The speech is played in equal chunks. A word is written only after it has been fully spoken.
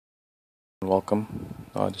welcome.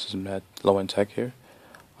 This is Matt, Low End Tech here.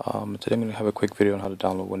 Today I'm going to have a quick video on how to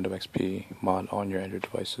download Windows XP mod on your Android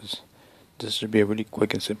devices. This should be a really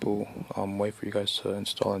quick and simple way for you guys to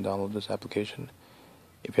install and download this application.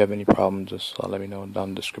 If you have any problems, just let me know down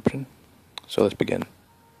in the description. So let's begin.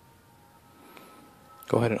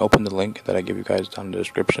 Go ahead and open the link that I give you guys down in the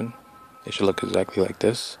description. It should look exactly like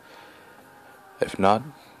this. If not,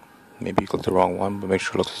 maybe you clicked the wrong one, but make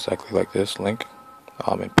sure it looks exactly like this link.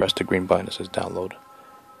 And press the green button that says download.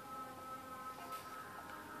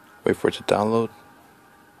 Wait for it to download.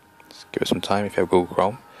 Just give it some time. If you have Google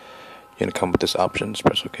Chrome, you're going to come with this option. Just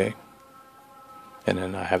press OK. And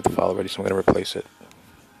then I have the file ready, so I'm going to replace it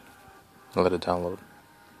and let it download.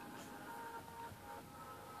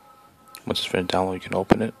 Once it's finished download, you can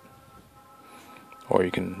open it, or you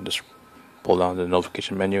can just pull down the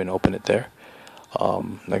notification menu and open it there.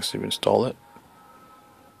 Next, you install it.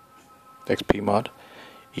 XP mod.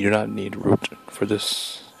 You do not need root for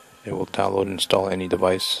this. It will download and install any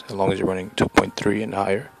device as long as you're running 2.3 and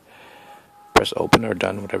higher. Press open or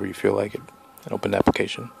done, whatever you feel like it, and open the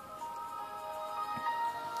application.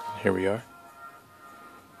 And here we are.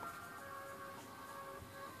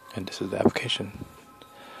 And this is the application.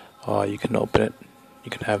 You can open it.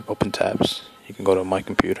 You can have open tabs. You can go to my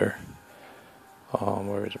computer.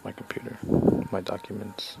 Where is my computer? My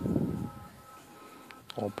documents.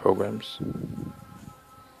 All programs.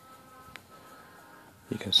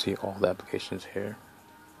 You can see all the applications here.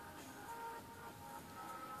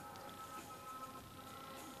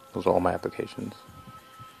 Those are all my applications.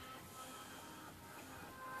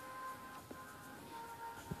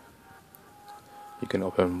 You can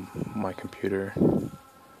open my computer.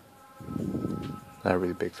 I have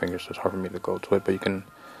really big fingers, so it's hard for me to go to it, but you can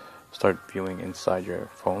start viewing inside your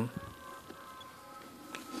phone.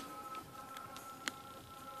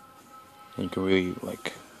 And you can really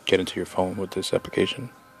get into your phone with this application.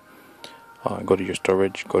 Go to your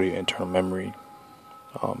storage, go to your internal memory.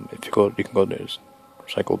 If you go, you can go to this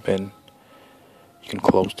recycle bin. You can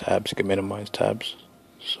close tabs, you can minimize tabs,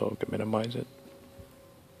 so you can minimize it.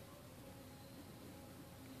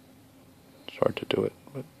 It's hard to do it,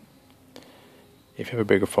 but if you have a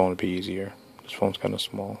bigger phone, it'd be easier. This phone's kind of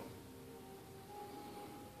small.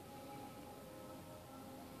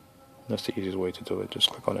 That's the easiest way to do it. Just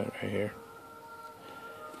click on it right here.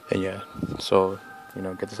 And yeah, so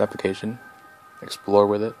get this application, explore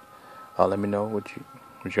with it. Let me know what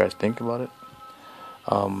you guys think about it.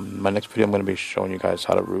 My next video, I'm going to be showing you guys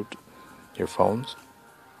how to root your phones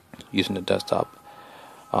using the desktop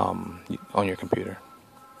on your computer.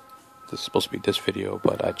 This is supposed to be this video,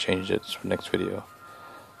 but I changed it for next video.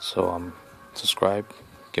 So subscribe,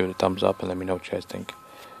 give it a thumbs up, and let me know what you guys think.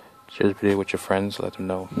 Share this video with your friends. Let them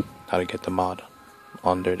know how to get the mod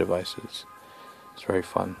on their devices. It's very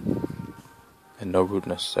fun and no root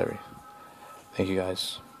necessary. Thank you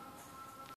guys.